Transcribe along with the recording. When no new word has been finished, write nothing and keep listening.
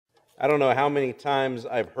I don't know how many times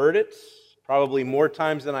I've heard it, probably more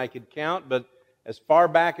times than I could count, but as far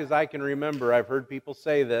back as I can remember, I've heard people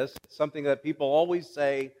say this. It's something that people always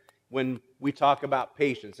say when we talk about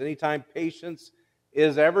patience. Anytime patience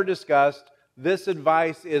is ever discussed, this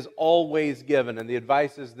advice is always given, and the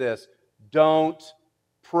advice is this: don't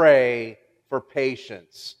pray for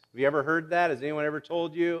patience. Have you ever heard that? Has anyone ever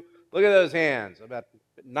told you? Look at those hands, about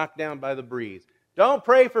knocked down by the breeze. Don't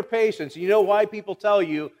pray for patience. You know why people tell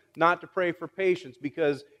you not to pray for patience?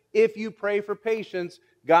 Because if you pray for patience,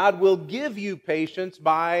 God will give you patience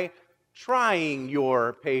by trying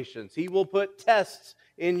your patience. He will put tests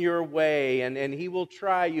in your way, and He will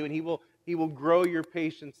try you, and He will grow your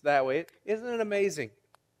patience that way. Isn't it amazing?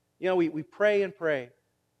 You know, we pray and pray.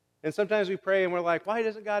 And sometimes we pray and we're like, why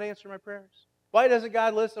doesn't God answer my prayers? Why doesn't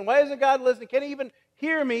God listen? Why doesn't God listen? Can He even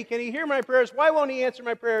hear me? Can He hear my prayers? Why won't He answer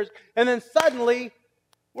my prayers? And then suddenly,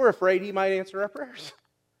 we're afraid He might answer our prayers.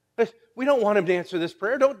 We don't want Him to answer this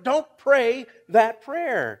prayer. Don't pray that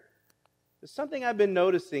prayer. It's something I've been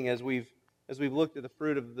noticing as we've looked at the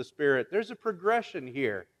fruit of the Spirit. There's a progression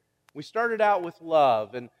here. We started out with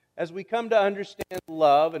love, and as we come to understand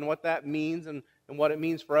love and what that means and what it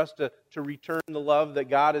means for us to return the love that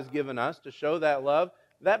God has given us, to show that love,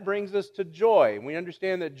 that brings us to joy. We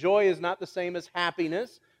understand that joy is not the same as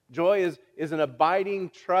happiness. Joy is an abiding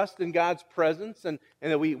trust in God's presence, and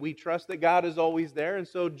that we trust that God is always there. And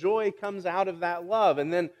so joy comes out of that love.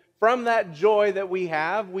 And then from that joy that we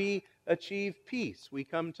have, we achieve peace. We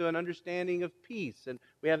come to an understanding of peace, and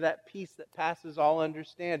we have that peace that passes all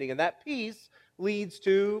understanding. And that peace leads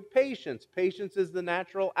to patience. Patience is the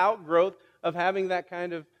natural outgrowth of having that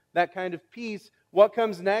kind of peace. What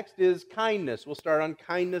comes next is kindness. We'll start on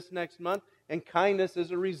kindness next month, and kindness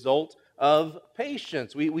is a result of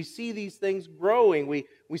patience. We see these things growing.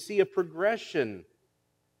 We see a progression.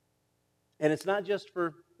 And it's not just for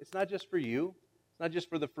you. It's not just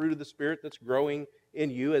for the fruit of the Spirit that's growing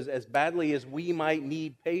in you. As badly as we might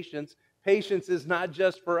need patience, patience is not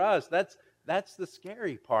just for us. That's the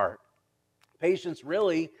scary part. Patience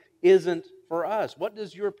really isn't for us. What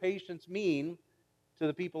does your patience mean to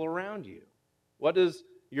the people around you? What does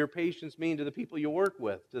your patience mean to the people you work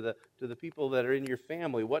with, to the people that are in your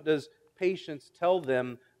family? What does patience tell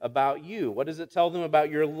them about you? What does it tell them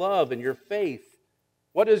about your love and your faith?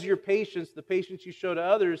 What does your patience, the patience you show to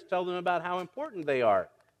others, tell them about how important they are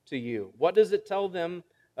to you? What does it tell them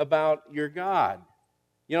about your God?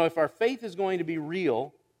 You know, if our faith is going to be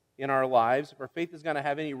real in our lives, if our faith is going to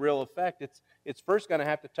have any real effect, it's first going to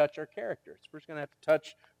have to touch our character. It's first going to have to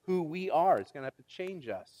touch who we are. It's going to have to change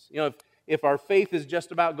us. You know, if our faith is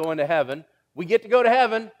just about going to heaven, we get to go to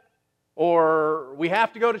heaven, or we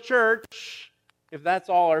have to go to church. If that's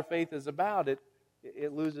all our faith is about, it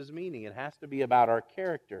loses meaning. It has to be about our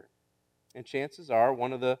character. And chances are,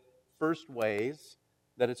 one of the first ways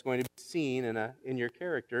that it's going to be seen in your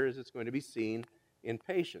character is it's going to be seen in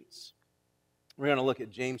patience. We're going to look at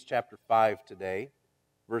James chapter 5 today,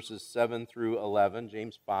 verses 7 through 11.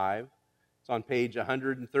 James 5. It's on page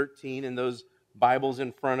 113 in those Bibles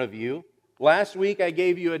in front of you. Last week I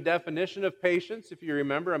gave you a definition of patience, if you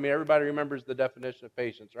remember. I mean, everybody remembers the definition of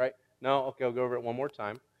patience, right? No? Okay, I'll go over it one more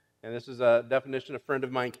time. And this is a definition a friend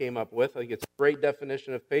of mine came up with. I think it's a great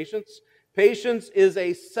definition of patience. Patience is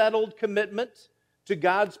a settled commitment to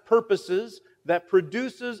God's purposes that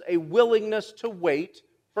produces a willingness to wait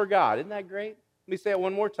for God. Isn't that great? Let me say it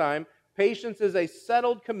one more time. Patience is a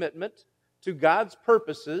settled commitment to God's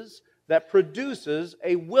purposes that produces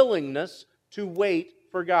a willingness to wait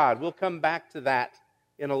for God. We'll come back to that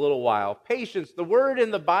in a little while. Patience, the word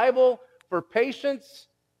in the Bible for patience,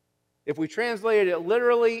 if we translate it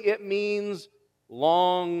literally, it means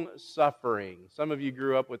long suffering. Some of you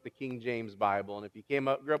grew up with the King James Bible, and if you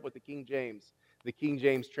grew up with the King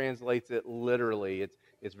James translates it literally.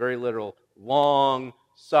 It's very literal, long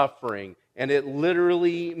suffering. And it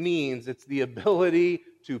literally means it's the ability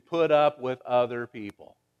to put up with other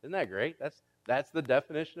people. Isn't that great? That's the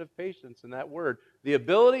definition of patience in that word. The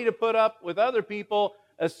ability to put up with other people,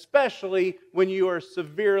 especially when you are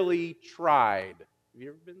severely tried. Have you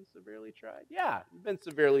ever been severely tried? Yeah, you've been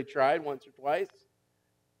severely tried once or twice.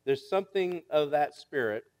 There's something of that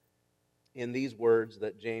spirit in these words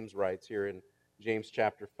that James writes here in James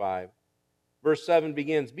chapter 5. Verse 7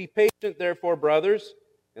 begins, "Be patient, therefore, brothers."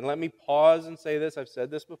 And let me pause and say this. I've said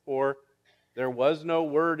this before. There was no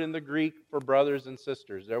word in the Greek for brothers and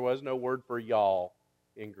sisters. There was no word for y'all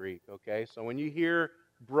in Greek, okay? So when you hear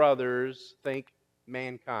brothers, think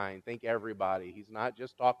mankind, think everybody. He's not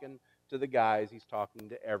just talking to the guys, he's talking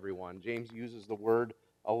to everyone. James uses the word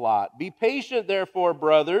a lot. "Be patient, therefore,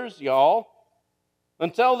 brothers, y'all,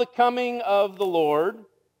 until the coming of the Lord.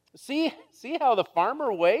 See how the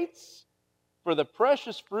farmer waits for the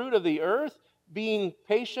precious fruit of the earth, being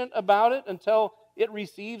patient about it until it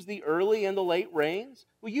receives the early and the late rains?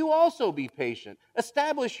 Will you also be patient?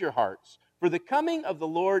 Establish your hearts, for the coming of the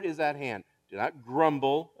Lord is at hand. Do not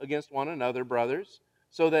grumble against one another, brothers,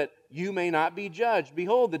 so that you may not be judged.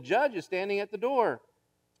 Behold, the judge is standing at the door.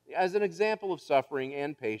 As an example of suffering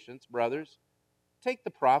and patience, brothers, take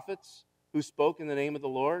the prophets who spoke in the name of the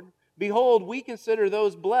Lord. Behold, we consider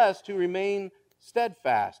those blessed who remain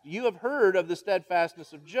steadfast. You have heard of the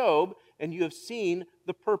steadfastness of Job, and you have seen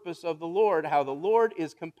the purpose of the Lord, how the Lord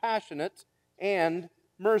is compassionate and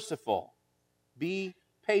merciful. Be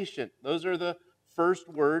patient. Those are the first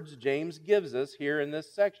words James gives us here in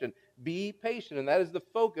this section. Be patient, and that is the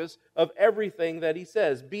focus of everything that he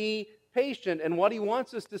says. Be patient, and what he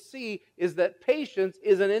wants us to see is that patience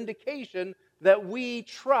is an indication that we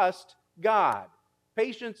trust God.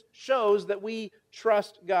 Patience shows that we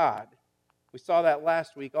trust God. We saw that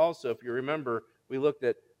last week also. If you remember, we looked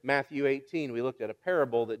at Matthew 18. We looked at a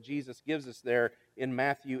parable that Jesus gives us there in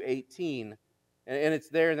Matthew 18. And it's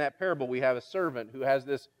there in that parable we have a servant who has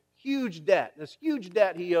this huge debt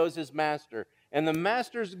he owes his master. And the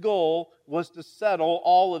master's goal was to settle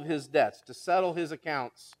all of his debts, to settle his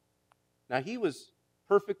accounts. Now, he was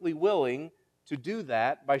perfectly willing to do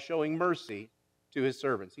that by showing mercy to his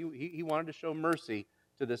servants. He wanted to show mercy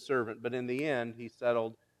to this servant, but in the end, he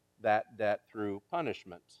settled that debt through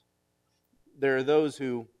punishment. There are those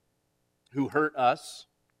who hurt us,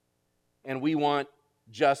 and we want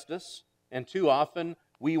justice, and too often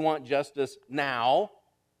we want justice now,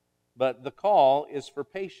 but the call is for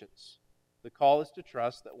patience. The call is to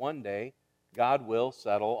trust that one day God will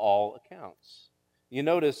settle all accounts. You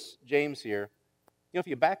notice James here, if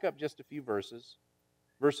you back up just a few verses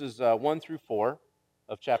 1 through 4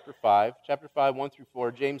 of chapter 5, 1 through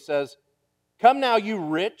 4, James says, "Come now, you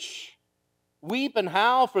rich, weep and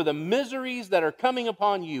howl for the miseries that are coming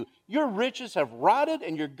upon you. Your riches have rotted,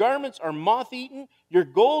 and your garments are moth-eaten. Your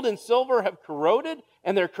gold and silver have corroded,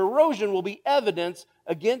 and their corrosion will be evidence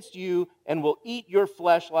against you and will eat your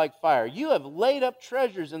flesh like fire. You have laid up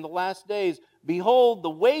treasures in the last days. Behold, the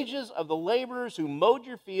wages of the laborers who mowed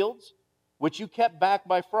your fields, which you kept back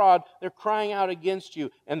by fraud, they're crying out against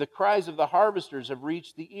you, and the cries of the harvesters have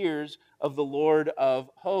reached the ears of the Lord of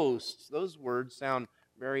hosts." Those words sound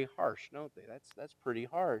very harsh, don't they? That's pretty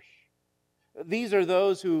harsh. These are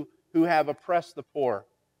those who have oppressed the poor.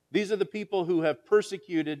 These are the people who have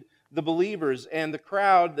persecuted the believers. And the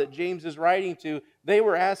crowd that James is writing to, they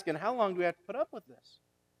were asking, how long do we have to put up with this?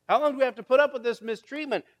 How long do we have to put up with this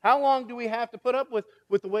mistreatment? How long do we have to put up with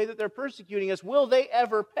the way that they're persecuting us? Will they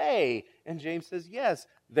ever pay? And James says, yes,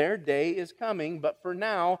 their day is coming, but for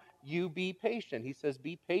now, you be patient. He says,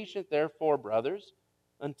 be patient, therefore, brothers,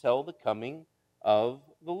 until the coming of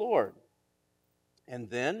the Lord. And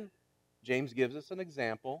then James gives us an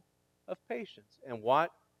example of patience. And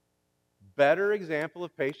what better example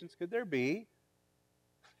of patience could there be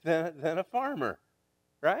than a farmer,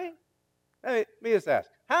 right? Let me just ask,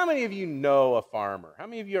 how many of you know a farmer? How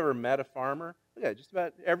many of you ever met a farmer? Look at it, just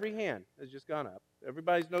about every hand has just gone up.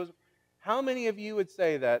 Everybody knows. How many of you would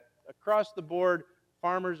say that across the board,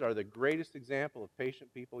 farmers are the greatest example of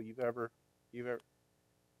patient people you've ever? Well,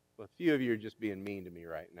 a few of you are just being mean to me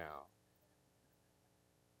right now.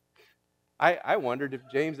 I wondered if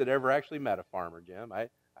James had ever actually met a farmer, Jim. I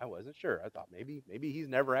wasn't sure. I thought maybe he's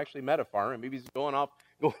never actually met a farmer. Maybe he's going off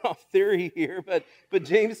theory here. But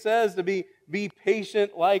James says to be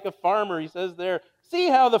patient like a farmer. He says there, see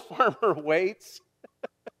how the farmer waits.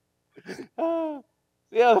 See how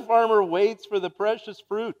the farmer waits for the precious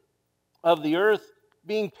fruit of the earth,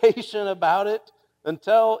 being patient about it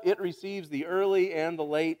until it receives the early and the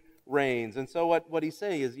late rains. And so what he's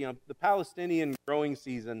saying is, the Palestinian growing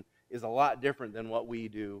season is a lot different than what we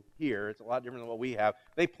do here. It's a lot different than what we have.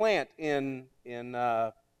 They plant in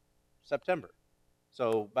September.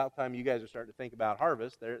 So about the time you guys are starting to think about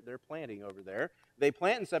harvest, they're planting over there. They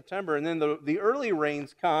plant in September, and then the early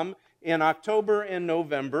rains come in October and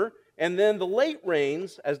November. And then the late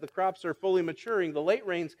rains, as the crops are fully maturing, the late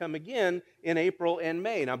rains come again in April and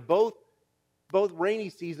May. Now, both rainy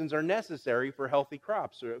seasons are necessary for healthy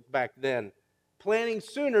crops back then. Planting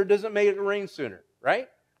sooner doesn't make it rain sooner, right?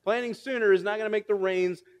 Planting sooner is not going to make the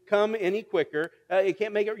rains come any quicker. You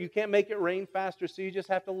can't make it rain faster, so you just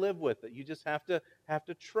have to live with it. You just have to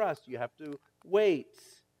trust. You have to wait.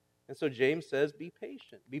 And so James says, be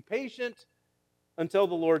patient. Be patient until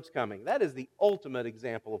the Lord's coming. That is the ultimate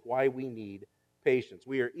example of why we need patience.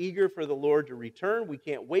 We are eager for the Lord to return. We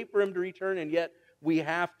can't wait for him to return, and yet we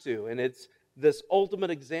have to. And it's this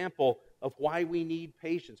ultimate example of why we need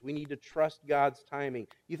patience. We need to trust God's timing.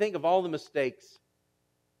 You think of all the mistakes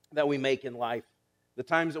that we make in life, the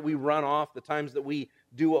times that we run off, the times that we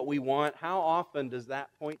do what we want. How often does that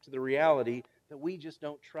point to the reality that we just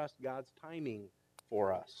don't trust God's timing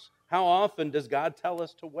for us? How often does God tell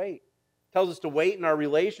us to wait? Tells us to wait in our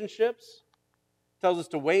relationships, tells us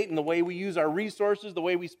to wait in the way we use our resources, the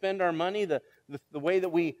way we spend our money, the way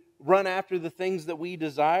that we run after the things that we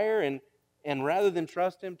desire, and rather than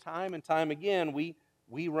trust Him time and time again,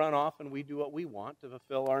 we run off and we do what we want to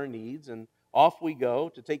fulfill our needs, and off we go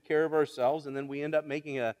to take care of ourselves, and then we end up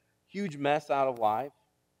making a huge mess out of life.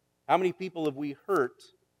 How many people have we hurt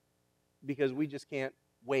because we just can't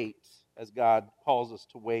wait as God calls us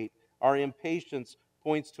to wait? Our impatience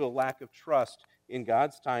points to a lack of trust in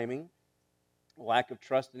God's timing, a lack of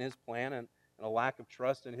trust in His plan, and a lack of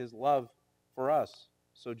trust in His love for us.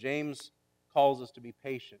 So James calls us to be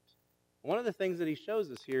patient. One of the things that he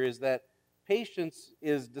shows us here is that patience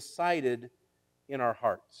is decided in our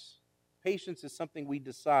hearts. Patience is something we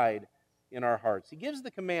decide in our hearts. He gives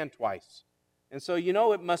the command twice. And so you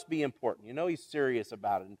know it must be important. You know he's serious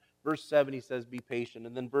about it. In verse 7 he says, be patient.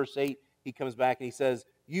 And then verse 8 he comes back and he says,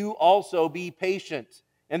 you also be patient.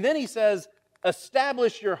 And then he says,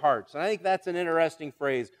 establish your hearts. And I think that's an interesting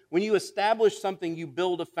phrase. When you establish something, you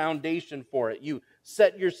build a foundation for it. You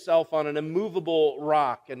set yourself on an immovable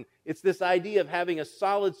rock. And it's this idea of having a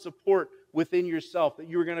solid support within yourself, that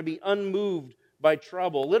you're going to be unmoved by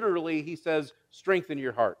trouble. Literally, he says, strengthen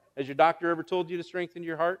your heart. Has your doctor ever told you to strengthen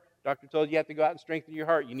your heart? Doctor told you have to go out and strengthen your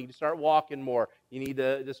heart. You need to start walking more. You need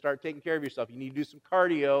to start taking care of yourself. You need to do some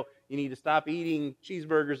cardio. You need to stop eating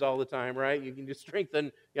cheeseburgers all the time, right? You can just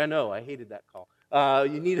strengthen. Yeah, I know. I hated that call.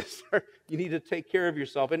 You need to take care of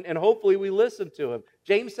yourself. And hopefully we listen to him.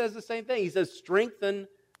 James says the same thing. He says, strengthen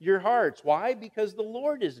your hearts. Why? Because the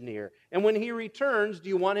Lord is near. And when He returns, do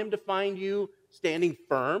you want Him to find you standing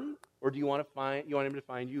firm? Or do you want Him to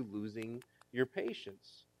find you losing your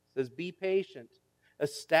patience? It says, be patient.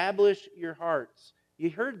 Establish your hearts. You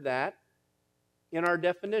heard that in our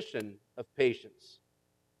definition of patience.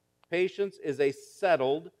 Patience is a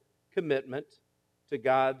settled commitment to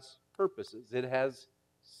God's purposes. It has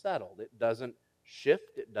settled. It doesn't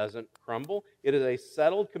shift. It doesn't crumble. It is a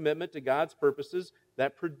settled commitment to God's purposes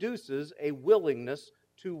that produces a willingness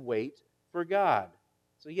to wait for God.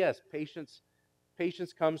 So yes, patience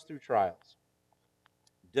comes through trials.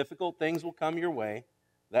 Difficult things will come your way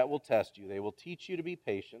that will test you. They will teach you to be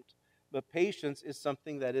patient. But patience is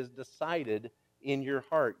something that is decided in your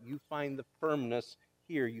heart. You find the firmness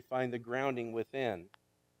here. You find the grounding within.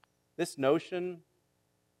 This notion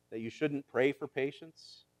that you shouldn't pray for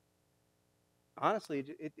patience, honestly,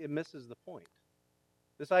 it misses the point.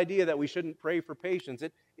 This idea that we shouldn't pray for patience,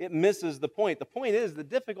 it misses the point. The point is the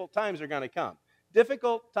difficult times are going to come.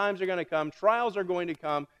 Difficult times are going to come. Trials are going to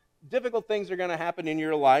come. Difficult things are going to happen in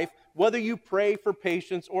your life, whether you pray for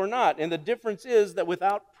patience or not. And the difference is that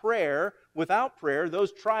without prayer,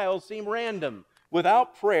 those trials seem random.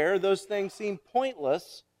 Without prayer, those things seem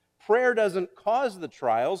pointless. Prayer doesn't cause the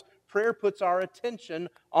trials. Prayer puts our attention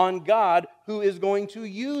on God, who is going to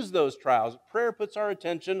use those trials. Prayer puts our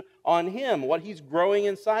attention on Him, what He's growing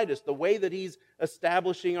inside us, the way that He's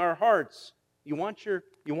establishing our hearts. You want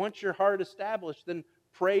your heart established, then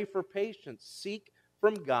pray for patience. Seek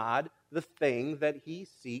from God the thing that He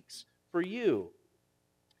seeks for you.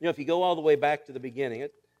 You know, if you go all the way back to the beginning,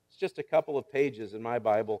 it's just a couple of pages in my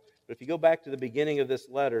Bible, but if you go back to the beginning of this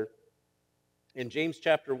letter, in James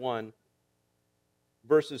chapter 1,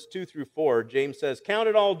 verses 2 through 4, James says, count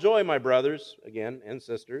it all joy, my brothers, again, and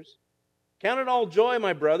sisters. Count it all joy,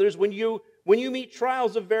 my brothers, when you meet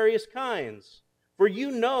trials of various kinds. For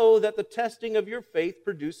you know that the testing of your faith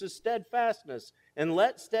produces steadfastness. And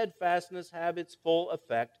let steadfastness have its full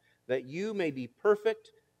effect, that you may be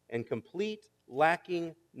perfect and complete,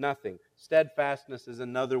 lacking nothing. Steadfastness is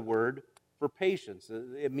another word for patience.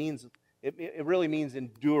 It really means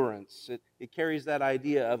endurance. It carries that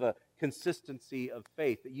idea of a consistency of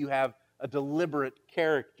faith, that you have a deliberate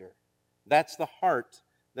character. That's the heart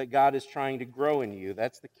that God is trying to grow in you.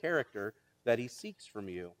 That's the character that He seeks from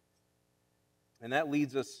you. And that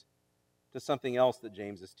leads us to something else that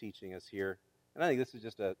James is teaching us here. And I think this is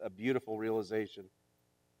just a beautiful realization.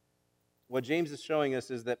 What James is showing us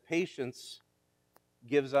is that patience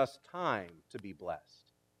gives us time to be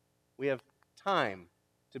blessed. We have time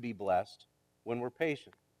to be blessed when we're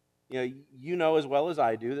patient. You know as well as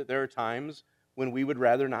I do that there are times when we would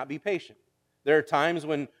rather not be patient. There are times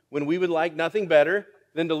when we would like nothing better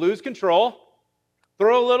than to lose control,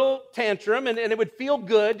 throw a little tantrum, and it would feel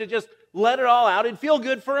good to just let it all out. It'd feel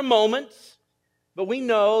good for a moment. But we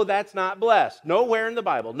know that's not blessed. Nowhere in the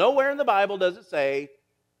Bible does it say,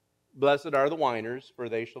 blessed are the whiners, for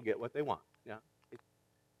they shall get what they want. Yeah.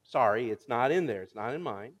 Sorry, it's not in there. It's not in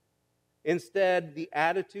mine. Instead, the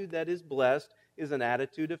attitude that is blessed is an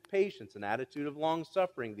attitude of patience, an attitude of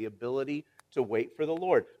long-suffering, the ability to wait for the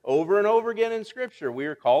Lord. Over and over again in Scripture, we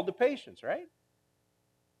are called to patience, right?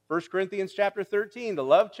 1 Corinthians chapter 13, the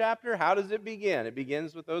love chapter, how does it begin? It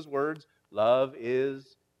begins with those words, love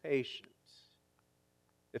is patient.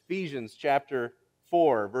 Ephesians chapter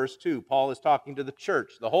 4, verse 2, Paul is talking to the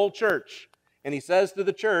church, the whole church. And he says to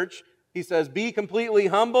the church, he says, be completely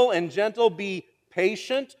humble and gentle, be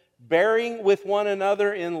patient, bearing with one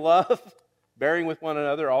another in love. Bearing with one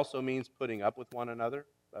another also means putting up with one another,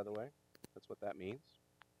 by the way. That's what that means.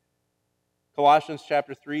 Colossians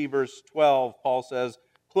chapter 3, verse 12, Paul says,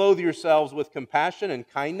 clothe yourselves with compassion and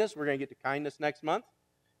kindness. We're going to get to kindness next month.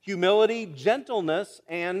 Humility, gentleness,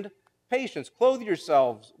 and patience. Clothe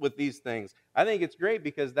yourselves with these things. I think it's great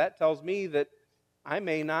because that tells me that I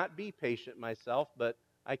may not be patient myself, but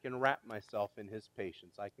I can wrap myself in His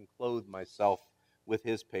patience. I can clothe myself with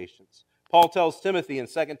His patience. Paul tells Timothy in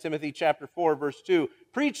 2 Timothy chapter 4, verse 2,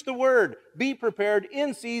 preach the word, be prepared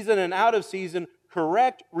in season and out of season,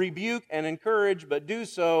 correct, rebuke, and encourage, but do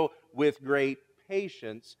so with great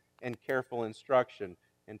patience and careful instruction.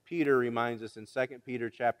 And Peter reminds us in 2 Peter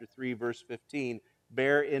chapter 3, verse 15,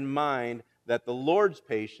 bear in mind that the Lord's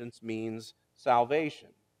patience means salvation.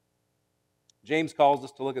 James calls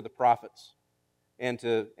us to look at the prophets and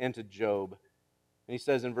to Job. And he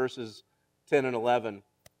says in verses 10 and 11,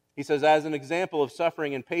 he says, as an example of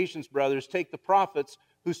suffering and patience, brothers, take the prophets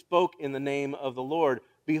who spoke in the name of the Lord.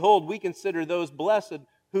 Behold, we consider those blessed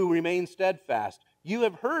who remain steadfast. You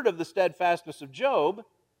have heard of the steadfastness of Job.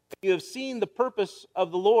 You have seen the purpose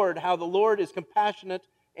of the Lord, how the Lord is compassionate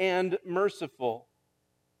and merciful.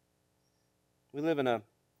 We live in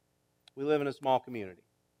a small community.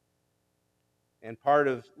 And part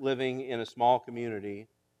of living in a small community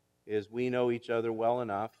is we know each other well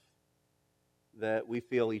enough that we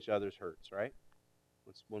feel each other's hurts, right?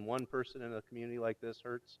 When one person in a community like this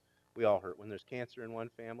hurts, we all hurt. When there's cancer in one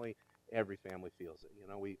family, every family feels it. You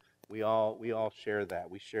know, we all share that.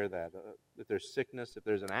 We share that. If there's sickness, if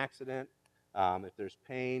there's an accident, if there's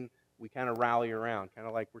pain, we kind of rally around, kind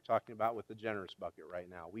of like we're talking about with the generous bucket right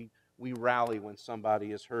now. We rally when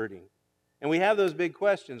somebody is hurting. And we have those big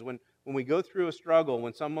questions when we go through a struggle,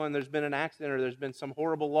 when there's been an accident or there's been some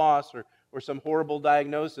horrible loss or some horrible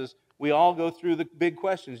diagnosis, we all go through the big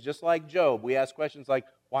questions, just like Job. We ask questions like,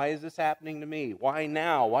 why is this happening to me? Why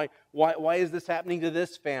now? Why is this happening to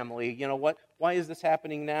this family? You know, why is this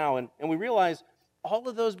happening now? And we realize all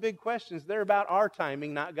of those big questions, they're about our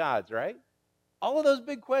timing, not God's, right? All of those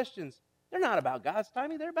big questions, they're not about God's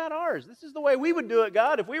timing, they're about ours. This is the way we would do it,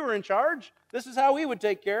 God, if we were in charge. This is how we would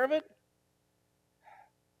take care of it.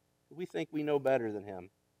 We think we know better than Him.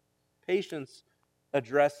 Patience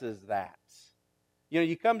addresses that. You know,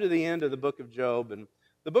 you come to the end of the book of Job, and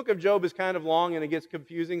the book of Job is kind of long and it gets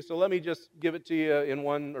confusing, so let me just give it to you in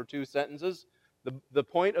one or two sentences. The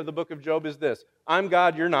point of the book of Job is this: I'm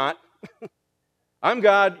God, you're not. I'm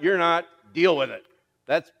God, you're not. Deal with it.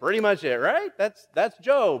 That's pretty much it, right? That's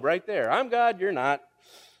Job right there. I'm God, you're not.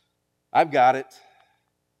 I've got it.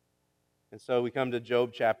 And so we come to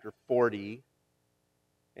Job chapter 40,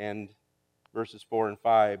 and verses 4 and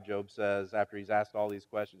 5, Job says, after he's asked all these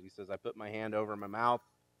questions, he says, I put my hand over my mouth.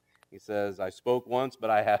 He says, I spoke once, but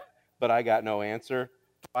I got no answer.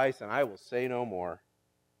 Twice, and I will say no more.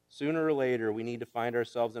 Sooner or later, we need to find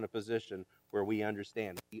ourselves in a position where we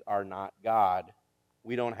understand we are not God.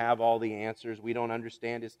 We don't have all the answers. We don't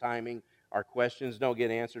understand His timing. Our questions don't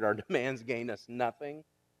get answered. Our demands gain us nothing.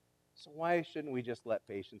 So why shouldn't we just let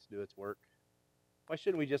patience do its work? Why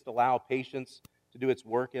shouldn't we just allow patience to do its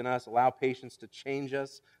work in us, allow patience to change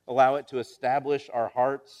us, allow it to establish our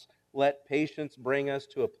hearts, let patience bring us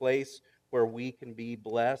to a place where we can be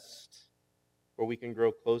blessed, where we can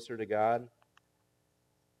grow closer to God.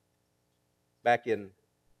 Back in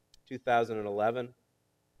 2011,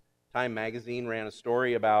 Time magazine ran a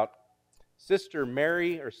story about Sister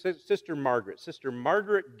Margaret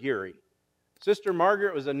Geary. Sister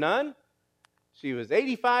Margaret was a nun. She was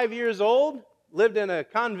 85 years old, lived in a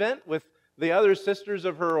convent with the other sisters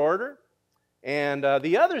of her order, and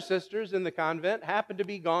the other sisters in the convent happened to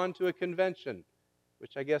be gone to a convention,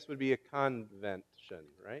 which I guess would be a convention,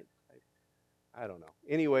 right? I don't know.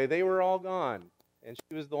 Anyway, they were all gone, and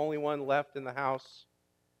she was the only one left in the house.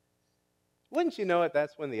 Wouldn't you know it,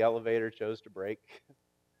 that's when the elevator chose to break.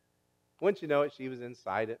 Wouldn't you know it, she was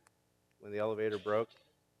inside it when the elevator broke.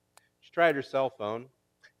 She tried her cell phone.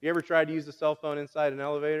 You ever tried to use a cell phone inside an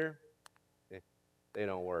elevator? They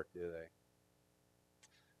don't work, do they?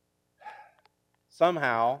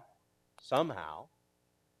 Somehow,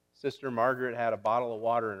 Sister Margaret had a bottle of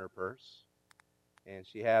water in her purse, and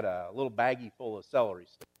she had a little baggie full of celery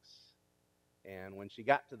sticks. And when she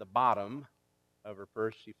got to the bottom of her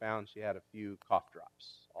purse, she found she had a few cough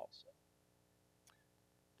drops also.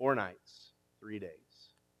 4 nights, 3 days,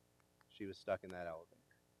 she was stuck in that elevator.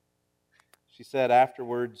 She said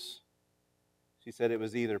afterwards, she said it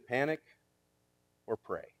was either panic or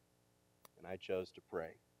pray. And I chose to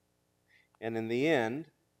pray. And in the end,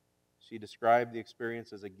 she described the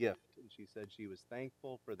experience as a gift. And she said she was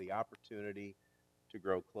thankful for the opportunity to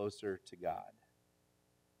grow closer to God.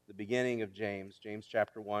 The beginning of James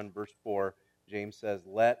chapter 1, verse 4, James says,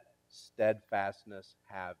 let steadfastness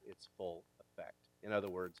have its full effect. In other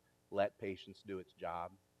words, let patience do its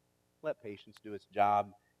job. Let patience do its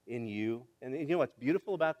job in you. And you know what's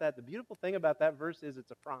beautiful about that? The beautiful thing about that verse is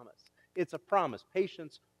it's a promise. It's a promise.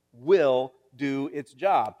 Patience will do its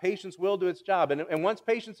job. Patience will do its job. And once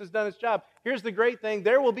patience has done its job, here's the great thing.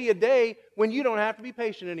 There will be a day when you don't have to be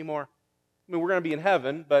patient anymore. I mean, we're going to be in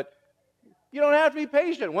heaven, but you don't have to be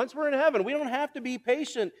patient. Once we're in heaven, we don't have to be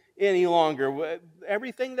patient any longer.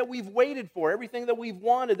 Everything that we've waited for, everything that we've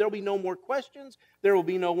wanted, there will be no more questions. There will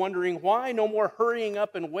be no wondering why, no more hurrying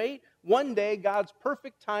up and wait. One day, God's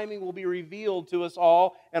perfect timing will be revealed to us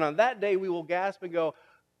all, and on that day, we will gasp and go,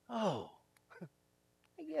 oh,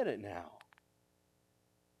 I get it now.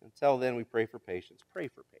 Until then, we pray for patience. Pray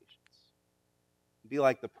for patience. Be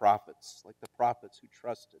like the prophets who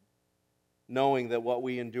trusted, knowing that what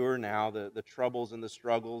we endure now, the troubles and the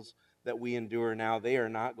struggles that we endure now, they are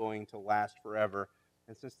not going to last forever.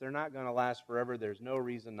 And since they're not going to last forever, there's no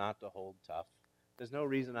reason not to hold tough. There's no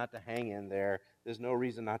reason not to hang in there. There's no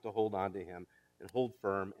reason not to hold on to Him and hold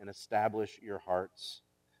firm and establish your hearts.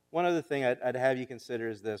 One other thing I'd have you consider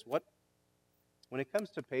is this. When it comes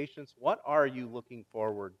to patience, what are you looking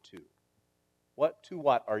forward to? What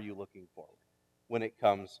are you looking forward when it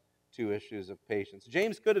comes to issues of patience?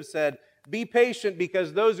 James could have said, be patient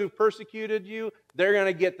because those who persecuted you, they're going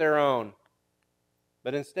to get their own.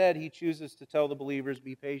 But instead, he chooses to tell the believers,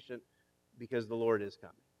 be patient because the Lord is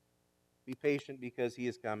coming. Be patient because He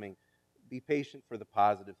is coming. Be patient for the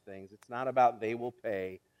positive things. It's not about they will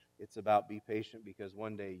pay. It's about be patient because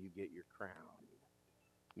one day you get your crown.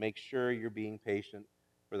 Make sure you're being patient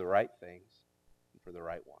for the right things and for the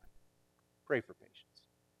right one. Pray for patience.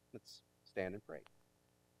 Let's stand and pray.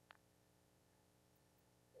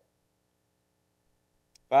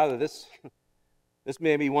 Father, this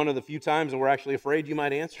may be one of the few times that we're actually afraid you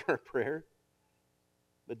might answer our prayer.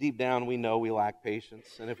 But deep down, we know we lack patience.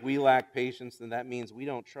 And if we lack patience, then that means we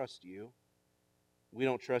don't trust you. We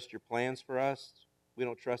don't trust your plans for us. We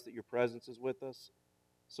don't trust that your presence is with us.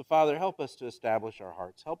 So, Father, help us to establish our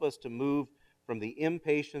hearts. Help us to move from the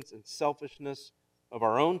impatience and selfishness of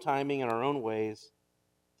our own timing and our own ways.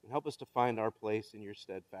 And help us to find our place in your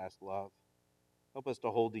steadfast love. Help us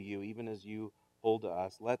to hold to you even as you hold to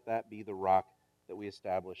us. Let that be the rock that we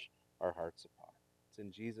establish our hearts upon. It's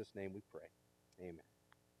in Jesus' name we pray. Amen.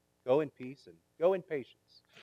 Go in peace and go in patience.